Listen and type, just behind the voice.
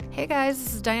Hey guys,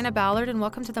 this is Diana Ballard, and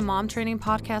welcome to the Mom Training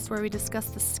Podcast, where we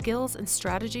discuss the skills and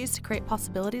strategies to create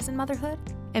possibilities in motherhood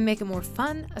and make it more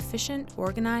fun, efficient,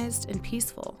 organized, and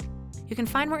peaceful. You can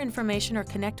find more information or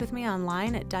connect with me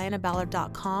online at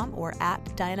dianaballard.com or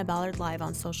at Diana Ballard Live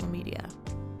on social media.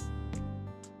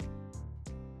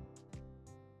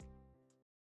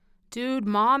 Dude,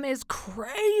 mom is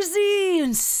crazy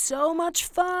and so much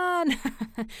fun.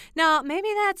 Now, maybe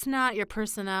that's not your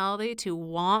personality to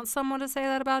want someone to say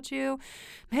that about you.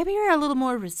 Maybe you're a little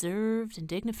more reserved and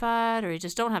dignified, or you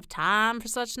just don't have time for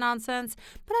such nonsense.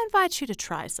 But I invite you to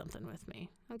try something with me,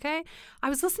 okay? I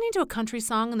was listening to a country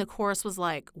song and the chorus was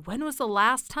like, "When was the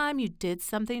last time you did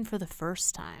something for the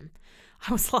first time?"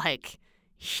 I was like,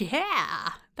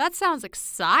 yeah, that sounds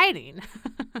exciting.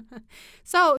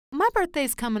 So my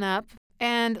birthday's coming up,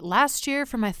 and last year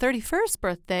for my 31st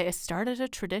birthday, I started a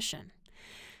tradition.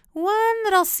 One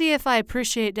that I'll see if I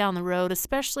appreciate down the road,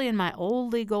 especially in my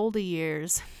oldie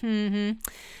years.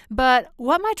 But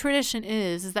what my tradition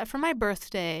is that for my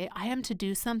birthday, I am to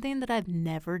do something that I've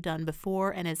never done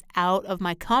before and is out of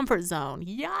my comfort zone.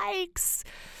 Yikes!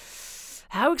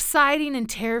 How exciting and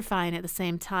terrifying at the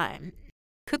same time.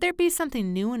 Could there be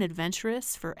something new and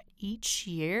adventurous for each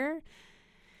year?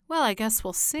 Well, I guess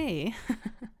we'll see.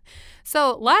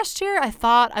 So last year, I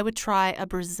thought I would try a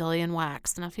Brazilian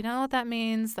wax. Now, if you don't know what that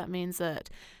means that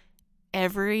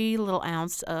every little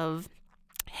ounce of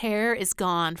hair is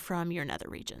gone from your nether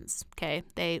regions, okay?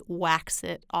 They wax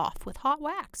it off with hot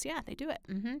wax. Yeah, they do it.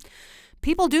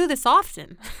 People do this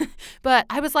often. But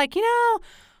I was like,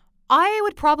 I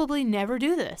would probably never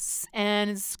do this, and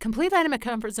it's completely out of my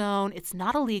comfort zone. It's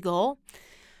not illegal.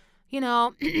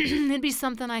 It'd be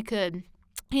something I could,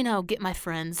 get my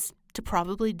friends to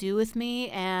probably do with me,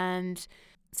 and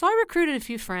so I recruited a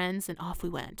few friends, and off we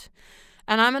went.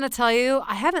 And I'm going to tell you,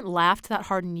 I haven't laughed that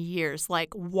hard in years,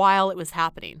 while it was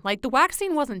happening. The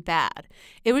waxing wasn't bad.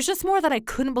 It was just more that I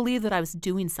couldn't believe that I was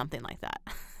doing something like that.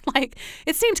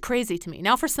 It seemed crazy to me.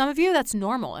 Now, for some of you, that's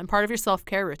normal and part of your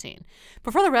self-care routine.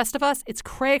 But for the rest of us, it's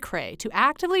cray-cray to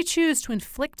actively choose to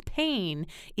inflict pain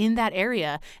in that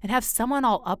area and have someone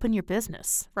all up in your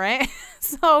business, right?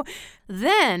 So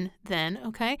then,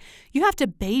 okay, you have to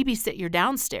babysit your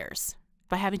downstairs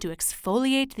by having to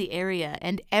exfoliate the area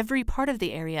and every part of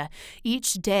the area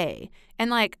each day.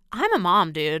 And I'm a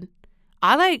mom, dude.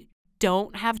 I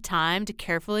don't have time to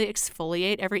carefully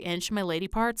exfoliate every inch of my lady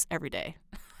parts every day.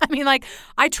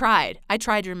 I tried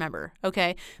to remember,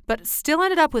 okay? But still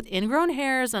ended up with ingrown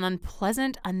hairs and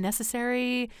unpleasant,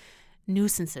 unnecessary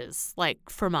nuisances,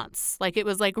 for months. It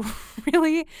was,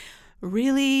 really,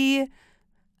 really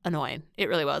annoying. It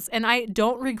really was. And I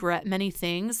don't regret many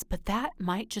things, but that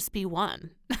might just be one.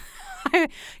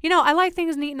 I like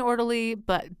things neat and orderly,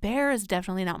 but bare is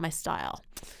definitely not my style,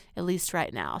 at least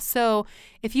right now. So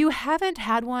if you haven't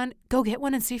had one, go get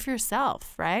one and see for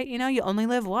yourself, right? You only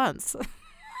live once.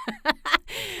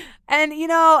 And,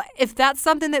 if that's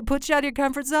something that puts you out of your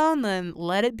comfort zone, then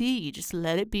let it be. Just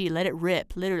let it be. Let it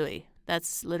rip, literally.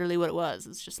 That's literally what it was.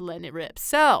 It's just letting it rip.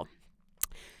 So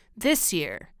this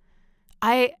year,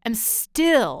 I am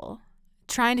still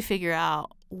trying to figure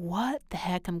out what the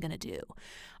heck I'm going to do.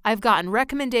 I've gotten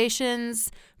recommendations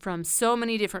from so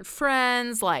many different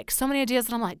friends, so many ideas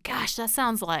that I'm like, gosh, that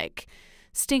sounds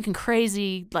stinking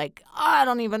crazy. I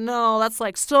don't even know. That's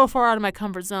so far out of my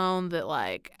comfort zone that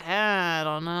I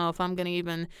don't know if I'm going to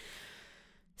even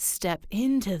step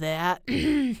into that,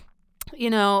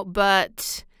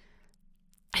 but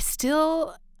I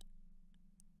still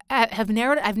I've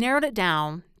narrowed it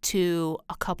down to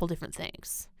a couple different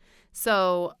things.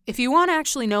 So if you want to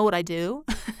actually know what I do,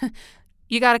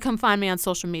 you got to come find me on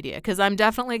social media, because I'm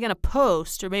definitely going to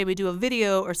post or maybe do a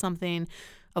video or something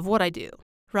of what I do.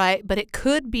 Right? But it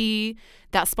could be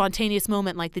that spontaneous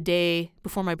moment the day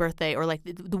before my birthday, or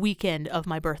the weekend of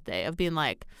my birthday, of being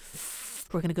we're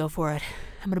going to go for it.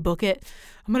 I'm going to book it.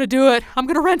 I'm going to do it. I'm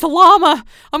going to rent a llama.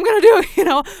 I'm going to do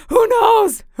it. Who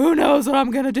knows? Who knows what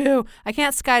I'm going to do? I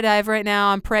can't skydive right now.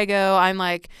 I'm prego. I'm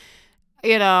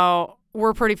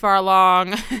we're pretty far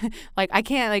along. I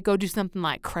can't go do something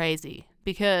crazy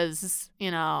because,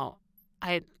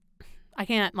 I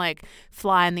can't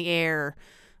fly in the air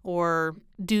or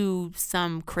do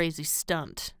some crazy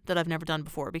stunt that I've never done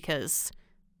before, because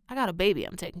I got a baby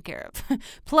I'm taking care of.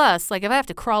 Plus, if I have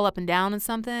to crawl up and down in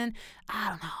something, I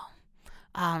don't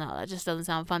know. That just doesn't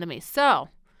sound fun to me. So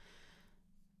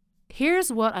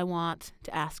here's what I want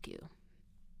to ask you.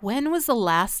 When was the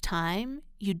last time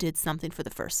you did something for the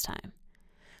first time?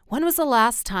 When was the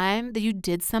last time that you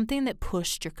did something that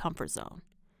pushed your comfort zone?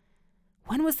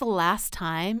 When was the last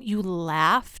time you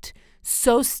laughed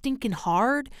so stinking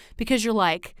hard because you're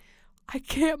I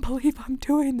can't believe I'm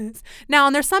doing this. Now,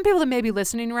 and there's some people that may be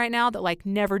listening right now that like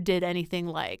never did anything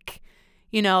like,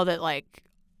 that like,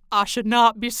 I should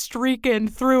not be streaking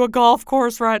through a golf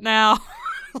course right now.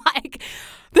 Like,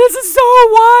 this is so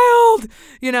wild.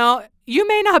 You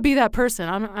may not be that person.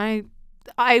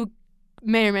 I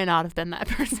may or may not have been that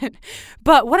person.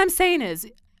 But what I'm saying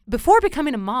is, before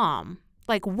becoming a mom,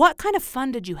 like, what kind of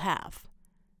fun did you have?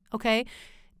 Okay?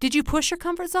 Did you push your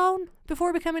comfort zone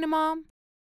before becoming a mom?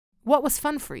 What was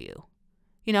fun for you?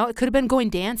 It could have been going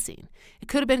dancing. It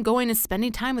could have been going and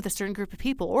spending time with a certain group of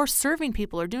people, or serving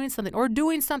people, or doing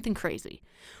something crazy,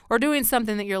 or doing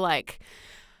something that you're like,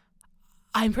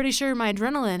 I'm pretty sure my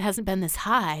adrenaline hasn't been this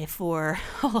high for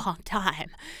a long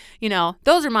time.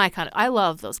 Those are I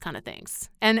love those kind of things.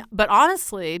 But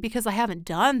honestly, because I haven't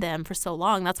done them for so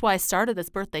long, that's why I started this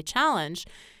birthday challenge.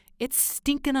 It's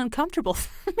stinking uncomfortable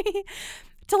for me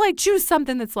to like choose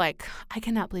something that's like, I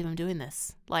cannot believe I'm doing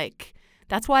this. Like,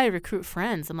 that's why I recruit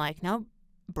friends. I'm like, no,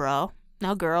 bro,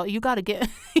 no, girl, you got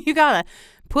to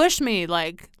push me.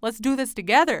 Like, let's do this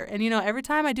together. And, every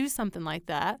time I do something like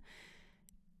that,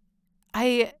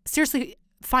 I seriously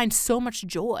find so much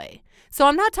joy. So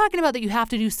I'm not talking about that you have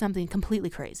to do something completely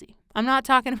crazy. I'm not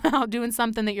talking about doing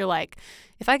something that you're like,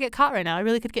 if I get caught right now, I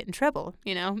really could get in trouble,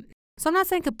 So I'm not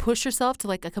saying to push yourself to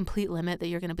like a complete limit that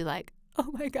you're going to be like, oh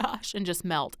my gosh, and just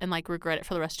melt and like regret it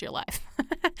for the rest of your life.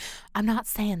 I'm not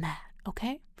saying that,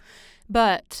 okay?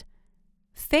 But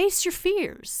face your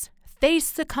fears.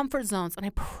 Face the comfort zones. And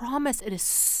I promise it is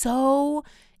so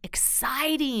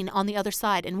exciting on the other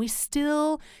side. And we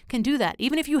still can do that.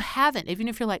 Even if you haven't, even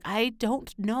if you're like, I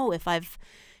don't know if I've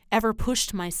ever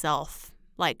pushed myself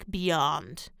like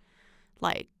beyond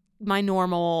like my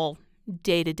normal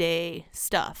day-to-day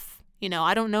stuff.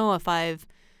 I don't know if I've,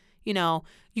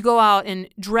 you go out and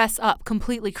dress up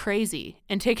completely crazy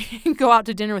and go out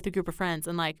to dinner with a group of friends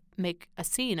and like make a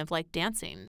scene of like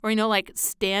dancing, or, like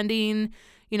standing,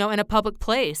 in a public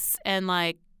place and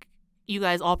like you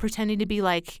guys all pretending to be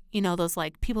like, those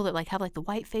like people that like have like the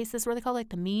white faces, what are they called, like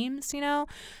the memes,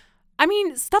 I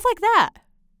mean, stuff like that.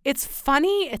 It's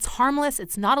funny. It's harmless.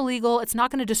 It's not illegal. It's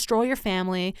not going to destroy your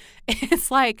family.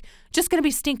 It's like just going to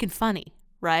be stinking funny.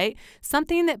 Right?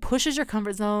 Something that pushes your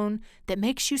comfort zone, that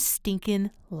makes you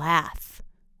stinking laugh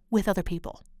with other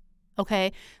people.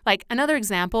 Okay? Like another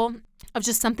example of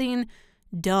just something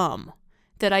dumb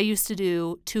that I used to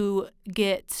do to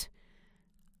get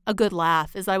a good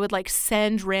laugh is I would like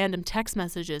send random text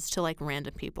messages to like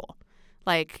random people.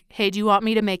 Like, hey, do you want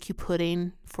me to make you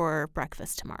pudding for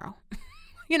breakfast tomorrow?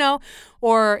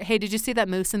 Or, hey, did you see that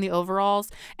moose in the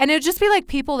overalls? And it would just be like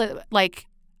people that like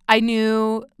I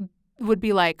knew would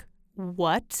be like,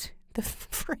 what the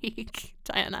freak,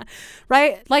 Diana,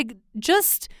 right? Like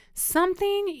just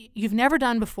something you've never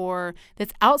done before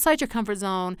that's outside your comfort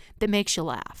zone that makes you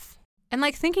laugh. And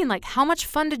like thinking like, how much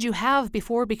fun did you have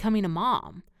before becoming a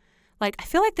mom? Like, I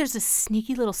feel like there's this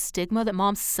sneaky little stigma that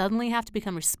moms suddenly have to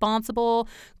become responsible,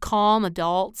 calm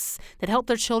adults that help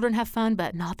their children have fun,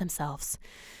 but not themselves.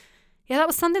 Yeah, that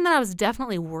was something that I was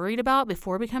definitely worried about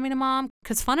before becoming a mom,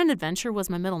 because fun and adventure was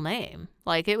my middle name.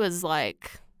 Like, it was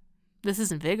like, this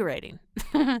is invigorating.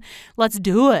 Let's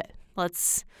do it.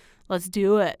 Let's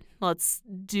do it. Let's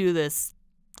do this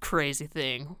crazy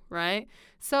thing, right?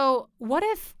 So what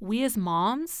if we as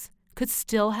moms could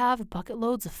still have bucket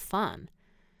loads of fun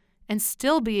and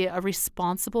still be a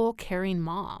responsible, caring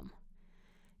mom?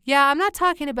 Yeah, I'm not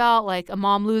talking about like a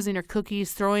mom losing her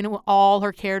cookies, throwing all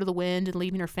her care to the wind and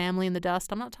leaving her family in the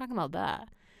dust. I'm not talking about that.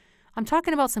 I'm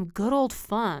talking about some good old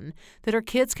fun that our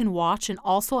kids can watch and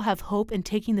also have hope in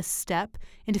taking the step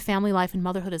into family life and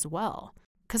motherhood as well.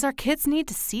 Because our kids need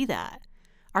to see that.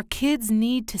 Our kids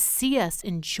need to see us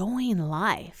enjoying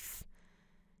life,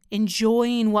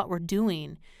 enjoying what we're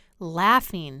doing,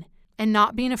 laughing, and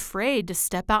not being afraid to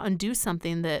step out and do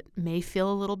something that may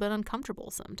feel a little bit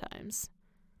uncomfortable sometimes.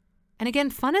 And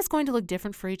again, fun is going to look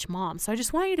different for each mom. So I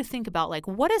just want you to think about, like,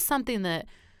 what is something that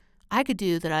I could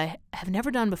do that I have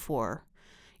never done before,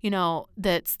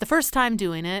 that's the first time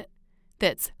doing it,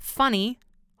 that's funny,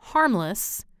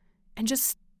 harmless, and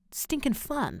just stinking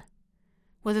fun.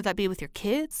 Whether that be with your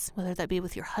kids, whether that be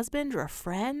with your husband or a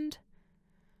friend.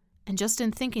 And just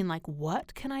in thinking, like,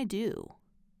 what can I do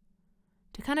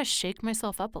to kind of shake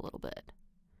myself up a little bit?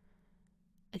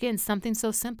 Again, something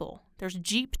so simple. There's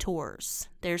Jeep tours.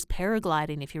 There's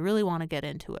paragliding if you really want to get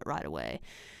into it right away.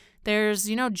 There's,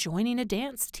 joining a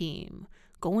dance team,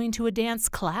 going to a dance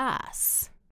class,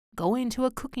 going to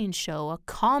a cooking show, a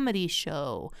comedy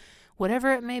show,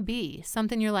 whatever it may be.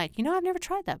 Something you're like, I've never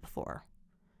tried that before.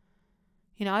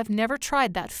 I've never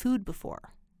tried that food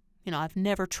before. I've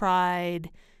never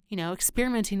tried,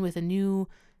 experimenting with a new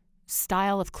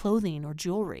style of clothing or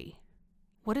jewelry.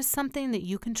 What is something that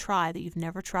you can try that you've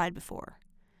never tried before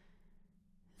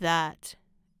that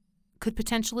could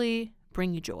potentially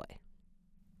bring you joy?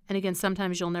 And again,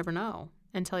 sometimes you'll never know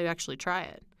until you actually try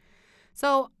it.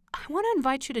 So I want to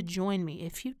invite you to join me,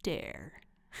 if you dare,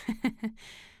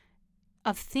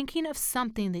 of thinking of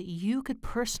something that you could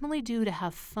personally do to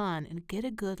have fun and get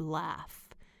a good laugh.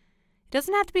 It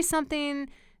doesn't have to be something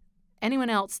anyone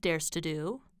else dares to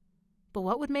do, but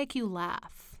what would make you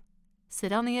laugh?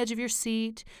 Sit on the edge of your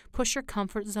seat, push your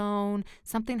comfort zone,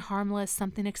 something harmless,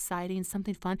 something exciting,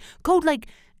 something fun. Go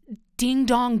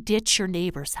ding-dong ditch your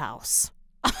neighbor's house.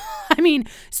 I mean,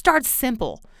 start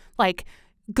simple.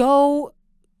 Go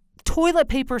toilet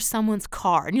paper someone's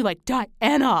car. And you're like,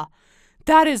 Diana,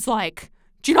 that is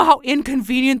do you know how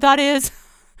inconvenient that is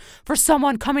for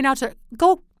someone coming out to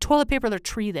go toilet paper their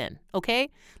tree then, okay?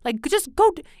 Just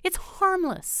go. It's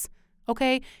harmless,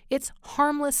 okay? It's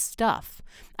harmless stuff.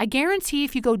 I guarantee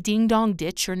if you go ding-dong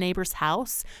ditch your neighbor's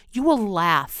house, you will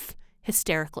laugh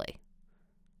hysterically.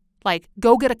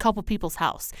 Go get a couple people's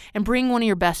house and bring one of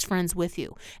your best friends with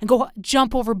you and go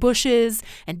jump over bushes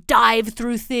and dive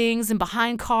through things and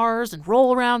behind cars and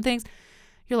roll around things.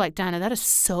 You're like, Dinah, that is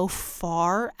so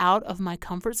far out of my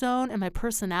comfort zone and my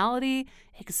personality.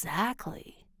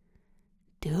 Exactly.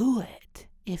 Do it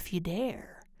if you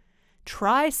dare.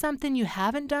 Try something you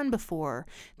haven't done before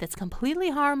that's completely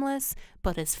harmless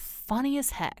but is funny as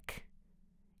heck.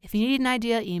 If you need an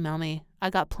idea, email me.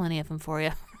 I got plenty of them for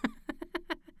you.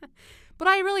 But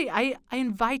I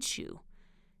invite you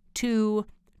to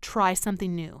try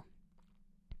something new,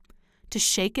 to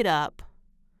shake it up,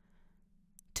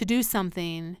 to do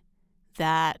something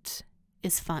that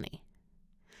is funny.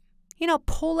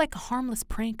 Pull a harmless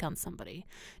prank on somebody.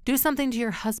 Do something to your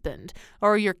husband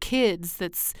or your kids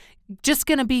that's just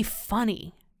going to be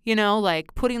funny.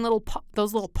 Putting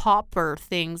those little popper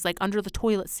things under the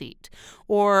toilet seat.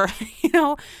 Or,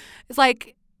 it's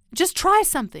just try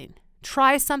something.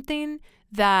 Try something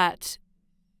that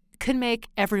could make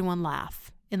everyone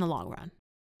laugh in the long run.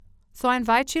 So I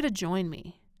invite you to join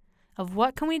me of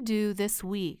what can we do this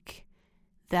week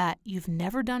that you've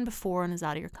never done before and is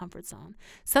out of your comfort zone.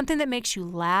 Something that makes you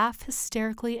laugh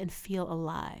hysterically and feel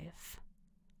alive.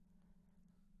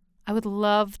 I would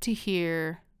love to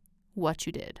hear what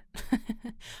you did.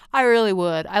 I really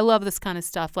would. I love this kind of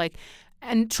stuff.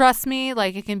 And trust me,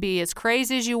 it can be as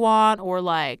crazy as you want, or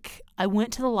I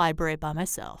went to the library by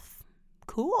myself.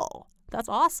 Cool. That's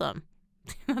awesome.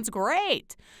 That's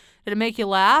great. Did it make you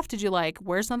laugh? Did you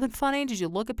wear something funny? Did you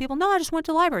look at people? No, I just went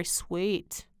to the library.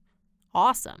 Sweet.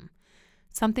 Awesome.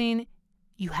 Something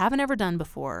you haven't ever done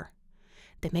before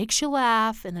that makes you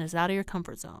laugh and that is out of your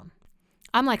comfort zone.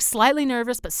 I'm slightly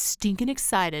nervous but stinking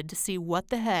excited to see what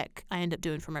the heck I end up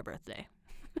doing for my birthday.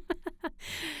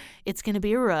 It's going to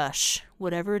be a rush,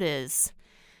 whatever it is.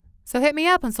 So hit me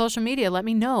up on social media. Let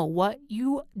me know what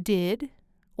you did,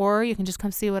 or you can just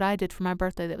come see what I did for my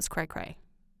birthday that was cray-cray.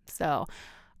 So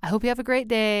I hope you have a great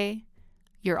day.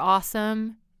 You're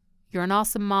awesome. You're an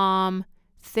awesome mom.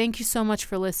 Thank you so much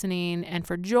for listening and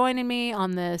for joining me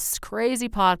on this crazy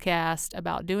podcast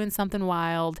about doing something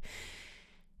wild.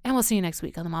 And we'll see you next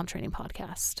week on the Mom Training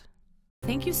Podcast.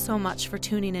 Thank you so much for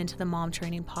tuning into the Mom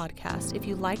Training Podcast. If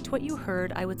you liked what you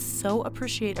heard, I would so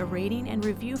appreciate a rating and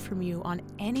review from you on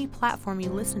any platform you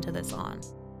listen to this on.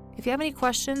 If you have any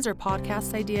questions or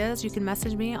podcast ideas, you can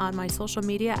message me on my social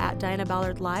media at Diana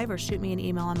Ballard Live or shoot me an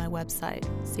email on my website.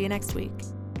 See you next week.